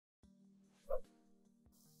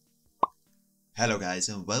Hello guys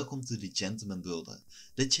and welcome to the Gentleman Builder,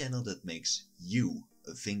 the channel that makes you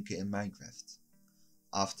a thinker in Minecraft.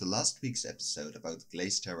 After last week's episode about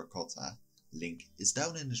glazed terracotta, link is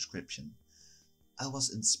down in the description, I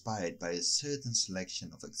was inspired by a certain selection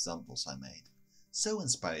of examples I made. So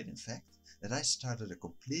inspired in fact, that I started a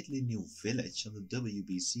completely new village on the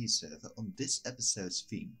WBC server on this episode's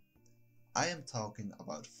theme. I am talking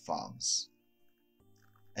about farms.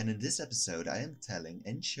 And in this episode I am telling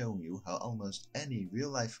and showing you how almost any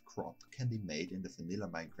real-life crop can be made in the vanilla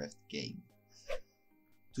Minecraft game.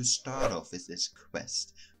 To start off with this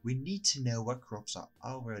quest, we need to know what crops are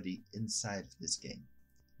already inside of this game.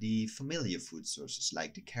 The familiar food sources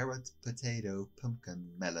like the carrot, potato, pumpkin,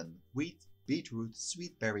 melon, wheat, beetroot,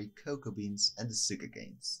 sweet berry, cocoa beans and the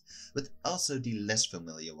sugarcanes. But also the less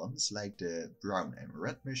familiar ones like the brown and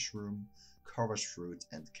red mushroom, chorus fruit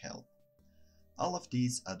and kelp. All of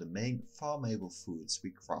these are the main farmable foods we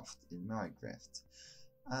craft in Minecraft.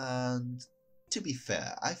 And to be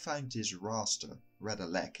fair, I find this roster rather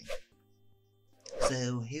lacking.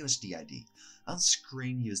 So here's the idea. On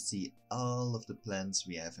screen you see all of the plants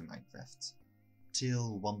we have in Minecraft.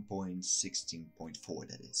 Till 1.16.4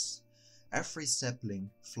 that is. Every sapling,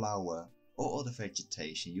 flower or other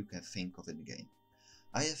vegetation you can think of in the game.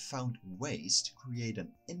 I have found ways to create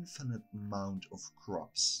an infinite amount of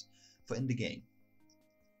crops for in the game.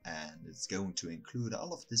 And it's going to include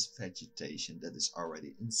all of this vegetation that is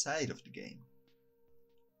already inside of the game.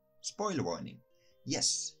 Spoiler warning,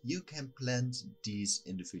 yes, you can plant these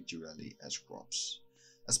individually as crops.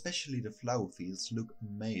 Especially the flower fields look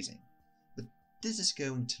amazing. But this is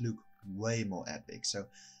going to look way more epic, so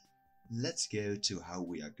let's go to how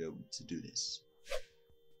we are going to do this.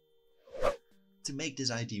 To make this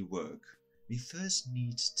idea work, we first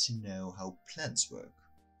need to know how plants work.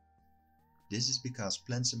 This is because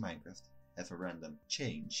plants in Minecraft have a random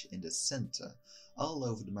change in the center all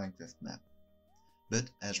over the Minecraft map.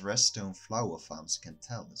 But as redstone flower farms can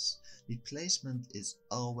tell us, the placement is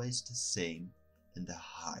always the same in the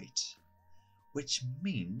height. Which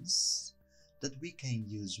means that we can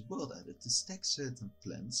use world edit to stack certain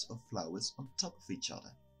plants or flowers on top of each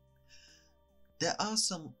other. There are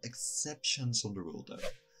some exceptions on the rule though.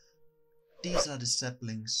 These are the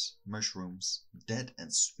saplings, mushrooms, dead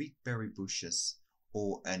and sweet berry bushes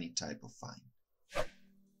or any type of vine.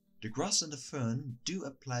 The grass and the fern do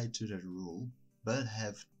apply to that rule but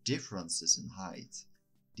have differences in height.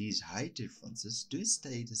 These height differences do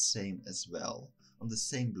stay the same as well on the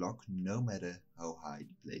same block no matter how high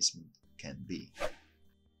the placement can be.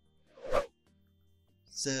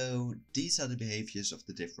 So these are the behaviors of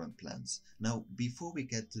the different plants. Now before we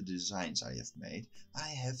get to the designs I have made, I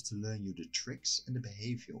have to learn you the tricks and the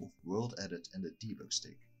behavior of world edit and the debug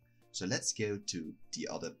stick. So let's go to the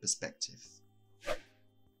other perspective.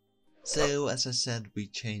 So as I said, we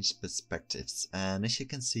changed perspectives, and as you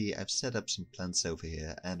can see I've set up some plants over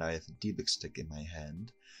here and I have a debug stick in my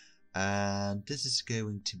hand. And this is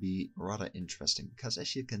going to be rather interesting because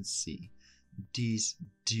as you can see, these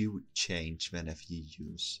do change whenever you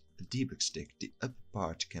use the debug stick. The upper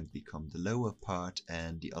part can become the lower part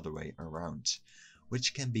and the other way around,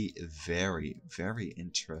 which can be very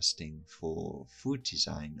interesting for food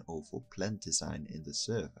design or for plant design in the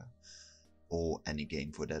server, or any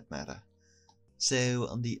game for that matter. So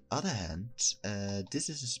on the other hand, this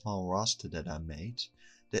is a small raster that I made.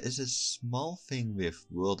 There is a small thing with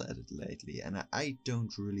world edit lately and I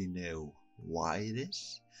don't really know why it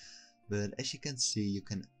is. But as you can see, you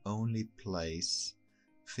can only place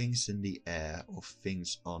things in the air or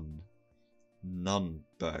things on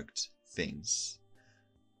non-bugged things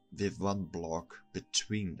with one block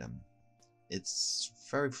between them. It's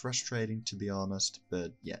very frustrating to be honest,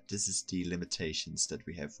 but yeah, this is the limitations that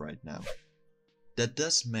we have right now. That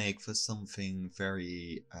does make for something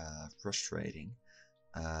very frustrating,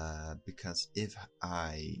 because if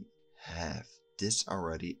I have this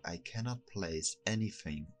already, I cannot place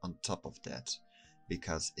anything on top of that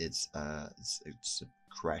because it's a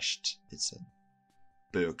crashed, it's a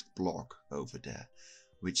bugged block over there,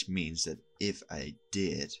 which means that if I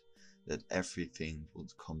did, that everything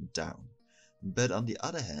would come down. But on the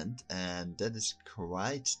other hand, and that is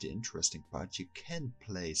quite the interesting part, you can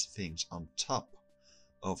place things on top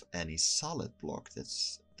of any solid block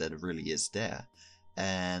that really is there,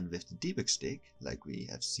 and with the debug stick, like we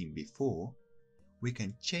have seen before, we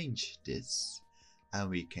can change this and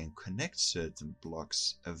we can connect certain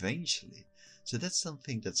blocks eventually. So that's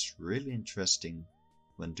something that's really interesting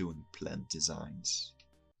when doing plant designs.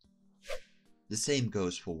 The same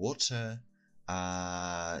goes for water.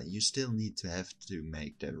 You still need to have to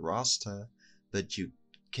make that raster, but you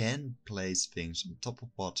can place things on top of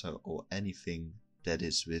water or anything that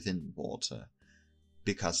is within water,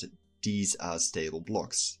 because these are stable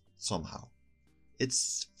blocks somehow.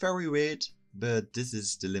 It's very weird, but this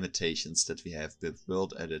is the limitations that we have with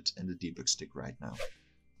World Edit and the debug stick right now.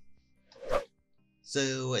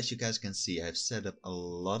 So as you guys can see, I've set up a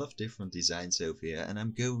lot of different designs over here, and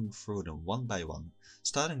I'm going through them one by one,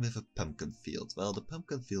 starting with a pumpkin field. Well, the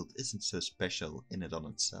pumpkin field isn't so special in and on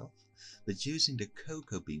itself, but using the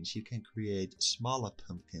cocoa beans you can create smaller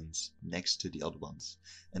pumpkins next to the other ones,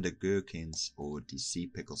 and the gherkins or the sea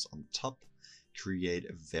pickles on top create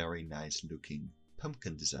a very nice looking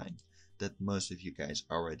pumpkin design that most of you guys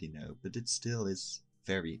already know, but it still is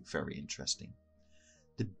very interesting.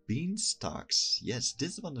 The beanstalks, yes,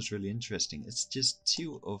 this one is really interesting. It's just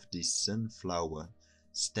two of the sunflower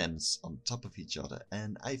stems on top of each other,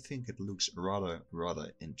 and I think it looks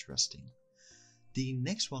rather interesting. The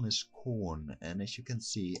next one is corn, and as you can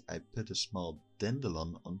see, I put a small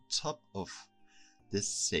dandelion on top of the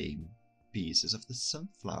same pieces of the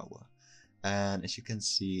sunflower. And as you can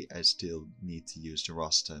see, I still need to use the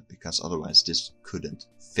raster because otherwise this couldn't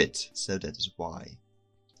fit, so that is why.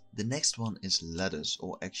 The next one is lettuce,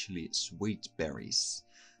 or actually sweet berries.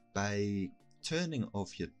 By turning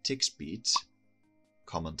off your tick speed,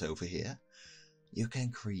 comment over here, you can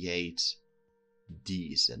create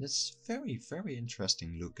these, and it's very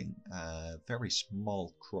interesting looking. Very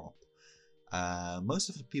small crop. Most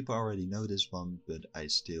of the people already know this one, but I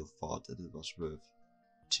still thought that it was worth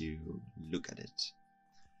to look at it.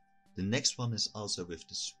 The next one is also with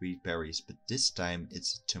the sweet berries, but this time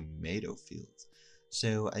it's a tomato field.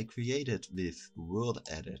 So I created with World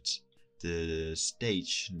Edit the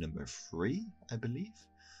stage number 3, I believe,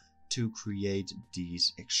 to create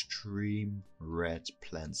these extreme red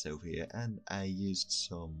plants over here, and I used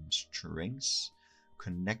some strings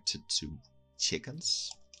connected to chickens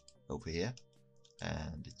over here,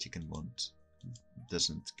 and the chicken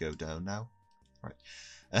doesn't go down now, right?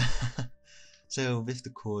 So with the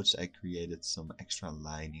cords I created some extra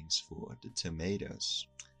linings for the tomatoes.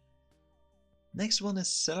 Next one is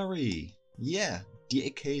celery. Yeah, the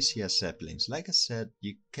acacia saplings. Like I said,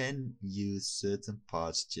 you can use certain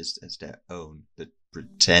parts just as their own, but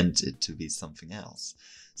pretend it to be something else.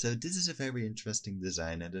 So this is a very interesting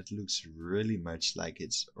design, and it looks really much like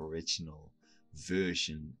its original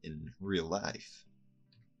version in real life.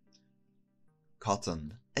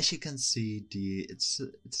 Cotton. As you can see, it's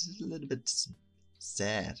a little bit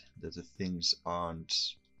sad that the things aren't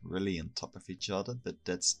really on top of each other, but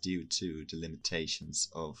that's due to the limitations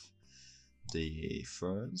of the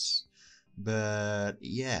ferns. But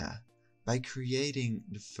yeah, by creating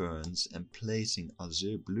the ferns and placing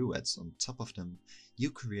azure bluets on top of them, you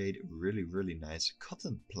create a really nice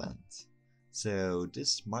cotton plant. So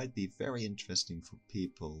this might be very interesting for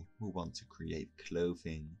people who want to create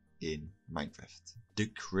clothing in Minecraft. The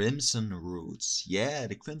crimson roots. Yeah,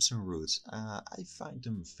 the crimson roots. I find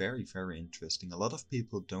them very interesting. A lot of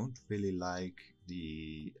people don't really like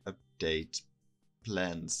the update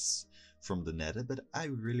plans from the nether, but I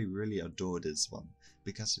really adore this one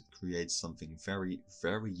because it creates something very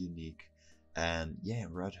unique. And yeah,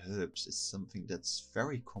 red herbs is something that's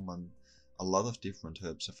very common. A lot of different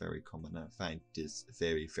herbs are very common. I find this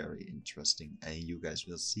very interesting, and you guys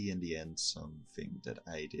will see in the end something that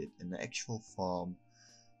I did in the actual farm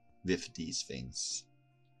with these things.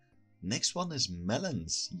 Next one is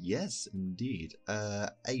melons. Yes, indeed.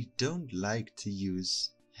 I don't like to use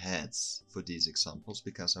heads for these examples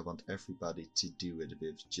because I want everybody to do it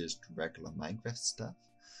with just regular Minecraft stuff.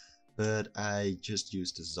 But I just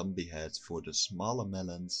used the zombie heads for the smaller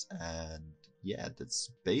melons, and yeah, that's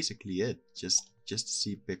basically it. Just a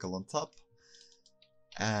sea pickle on top,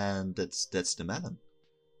 and that's the melon.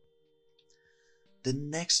 The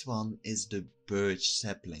next one is the birch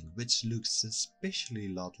sapling, which looks especially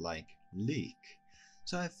a lot like leek.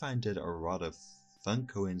 So I find it a rather fun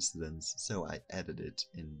coincidence, so I added it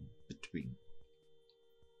in between.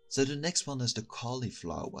 So the next one is the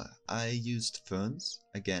cauliflower. I used ferns,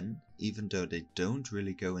 again, even though they don't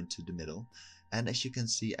really go into the middle. And as you can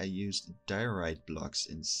see, I used diorite blocks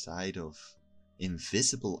inside of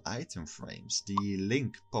invisible item frames. The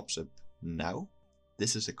link pops up now.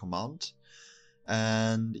 This is a command.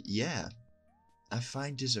 And yeah, I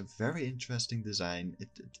find this a very interesting design.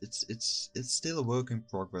 It's still a work in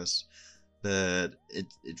progress, but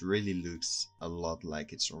it really looks a lot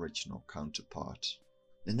like its original counterpart.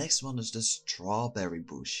 The next one is the strawberry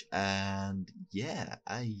bush, and yeah,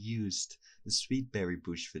 I used the sweet berry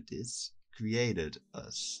bush for this, created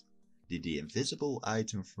the invisible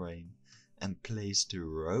item frame, and placed the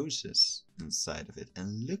roses inside of it.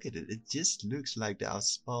 And look at it, it just looks like there are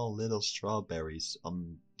small little strawberries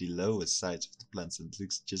on the lowest sides of the plants. And it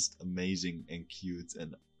looks just amazing and cute,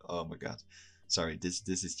 and oh my god. Sorry, this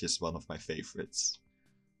is just one of my favorites.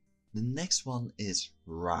 The next one is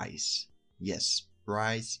rice. Yes,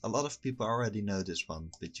 rice. A lot of people already know this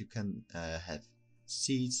one, but you can have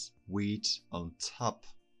seeds, wheat on top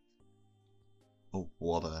of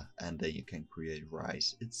water, and then you can create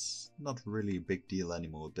rice. It's not really a big deal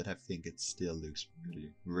anymore, but I think it still looks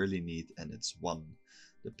really neat, and it's one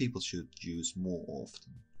that people should use more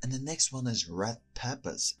often. And the next one is red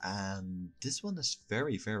peppers, and this one is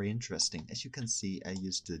very interesting. As you can see, I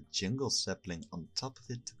used the jungle sapling on top of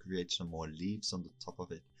it to create some more leaves on the top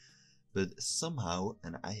of it. But somehow,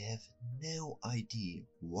 and I have no idea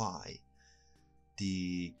why,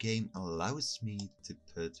 the game allows me to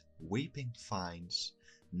put weeping vines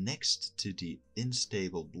next to the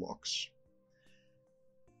unstable blocks.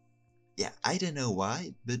 Yeah, I don't know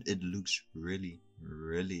why, but it looks really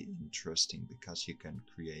interesting, because you can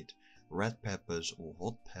create red peppers or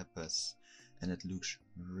hot peppers, and it looks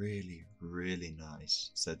really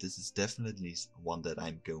nice. So this is definitely one that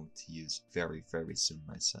I'm going to use very soon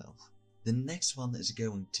myself. The next one is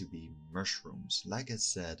going to be mushrooms. Like I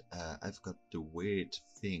said, I've got the weird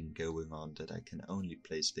thing going on that I can only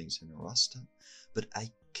place things in a raster, but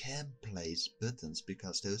I can place buttons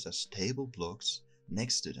because those are stable blocks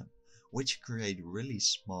next to them, which create really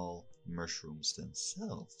small mushrooms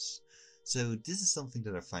themselves. So this is something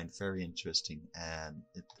that I find very interesting, and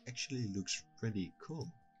it actually looks pretty cool.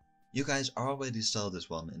 You guys already saw this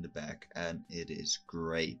one in the back, and it is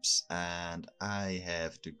grapes. And I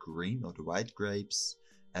have the green or the white grapes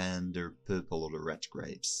and the purple or the red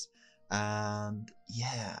grapes. And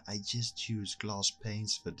yeah, I just use glass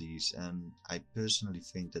paints for these, and I personally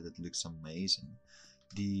think that it looks amazing.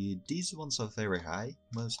 These ones are very high,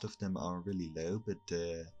 most of them are really low, but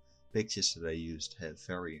the pictures that I used have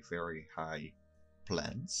very high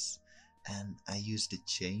plants. And I used the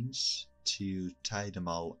chains to tie them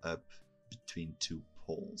all up between two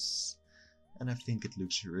poles, and I think it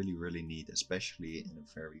looks really neat, especially in a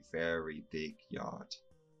very big yard.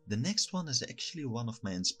 The next one is actually one of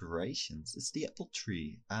my inspirations. It's the apple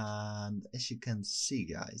tree, and as you can see,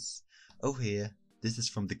 guys, over here, this is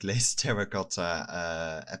from the glazed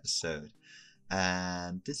terracotta episode,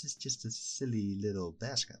 and this is just a silly little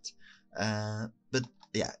basket. But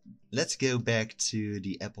yeah, let's go back to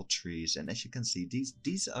the apple trees, and as you can see,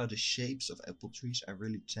 these are the shapes of apple trees. I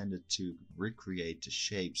really tended to recreate the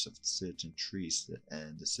shapes of certain trees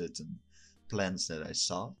and the certain plants that I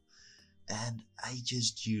saw, and I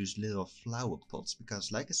just use little flower pots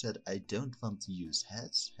because, like I said, I don't want to use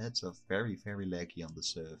heads. Heads are very laggy on the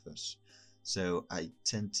surface, so I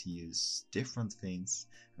tend to use different things,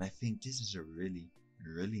 and I think this is a really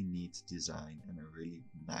neat design and a really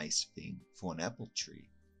nice thing for an apple tree.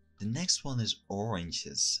 The next one is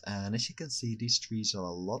oranges, and as you can see, these trees are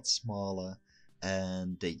a lot smaller,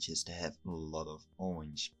 and they just have a lot of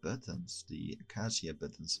orange buttons, the acacia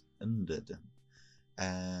buttons under them.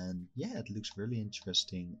 And yeah, it looks really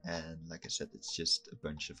interesting, and like I said, it's just a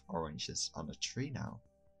bunch of oranges on a tree now.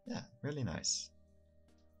 Yeah, really nice.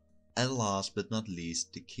 And last but not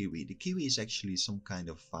least, the kiwi. The kiwi is actually some kind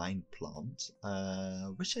of vine plant,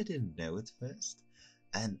 which I didn't know at first.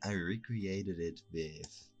 And I recreated it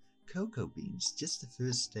with cocoa beans, just the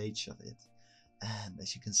first stage of it. And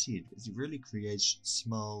as you can see, it really creates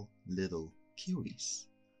small little kiwis.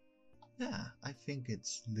 Yeah, I think it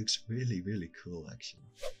looks really cool actually.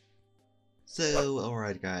 So,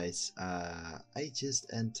 alright guys, I just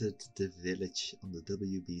entered the village on the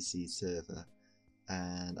WBC server,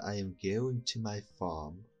 and I am going to my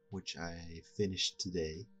farm, which I finished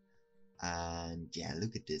today. And yeah,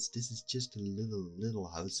 look at this. This is just a little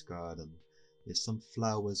house garden with some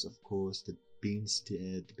flowers, of course, the bean,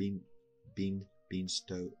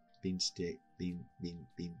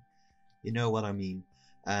 you know what I mean.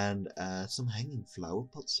 And some hanging flower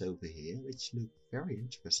pots over here, which look very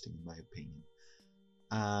interesting in my opinion.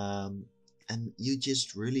 And you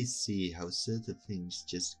just really see how certain things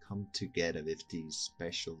just come together with these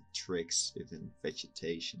special tricks within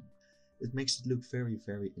vegetation. It makes it look very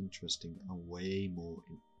interesting and way more,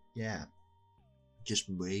 yeah, just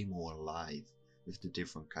way more alive with the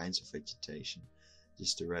different kinds of vegetation.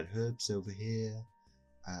 Just the red herbs over here,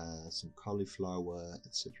 some cauliflower,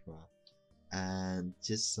 etc. And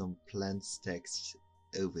just some plant stacks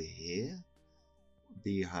over here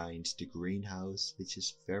behind the greenhouse, which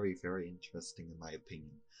is very interesting in my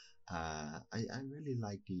opinion. I really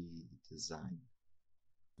like the design.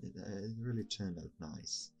 It really turned out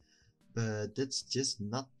nice. But that's just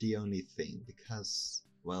not the only thing, because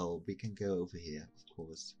well, we can go over here, of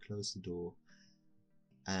course, close the door,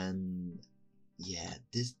 and yeah,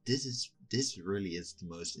 this really is the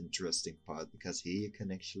most interesting part, because here you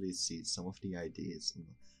can actually see some of the ideas on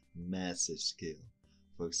a massive scale.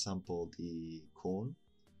 For example, the corn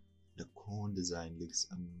design looks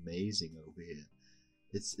amazing over here.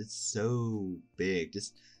 It's so big.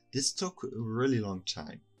 This took a really long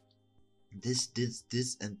time. This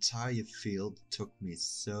entire field took me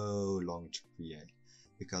so long to create,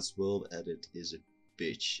 because world edit is a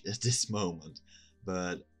bitch at this moment.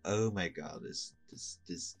 But oh my god, this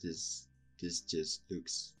just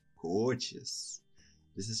looks gorgeous.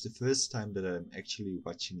 This is the first time that I'm actually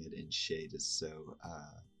watching it in shaders, so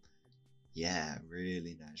yeah,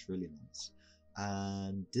 really nice, really nice.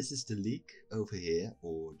 And this is the leek over here,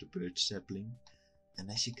 or the birch sapling. And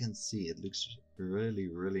as you can see, it looks really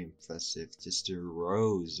impressive. Just the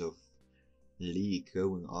rows of leek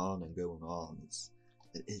going on and going on.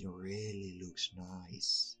 It really looks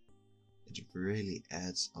nice. It really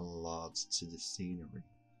adds a lot to the scenery.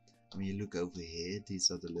 I mean, you look over here, these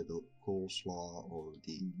are the little coleslaw or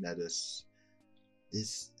the lettuce.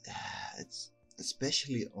 It's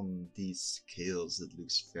especially on these scales, it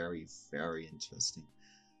looks very interesting.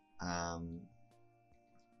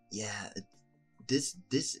 Yeah, this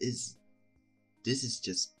is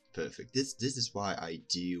just perfect. This is why I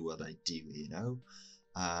do what I do, you know.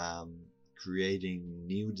 Creating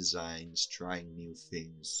new designs, trying new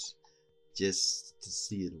things, just to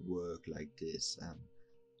see it work like this.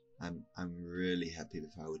 I'm really happy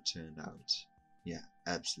with how it turned out. Yeah,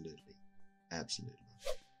 absolutely.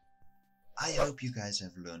 I hope you guys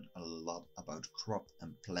have learned a lot about crop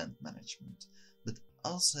and plant management, but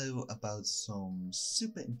also about some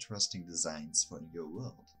super interesting designs for your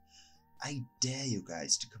world. I dare you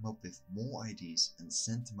guys to come up with more ideas and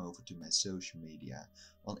send them over to my social media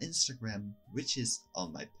on Instagram, which is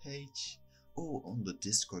on my page, or on the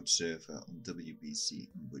Discord server on WBC,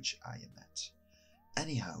 in which I am at.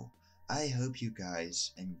 Anyhow, I hope you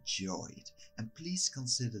guys enjoyed, and please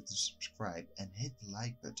consider to subscribe and hit the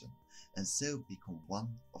like button, and so become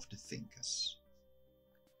one of the thinkers.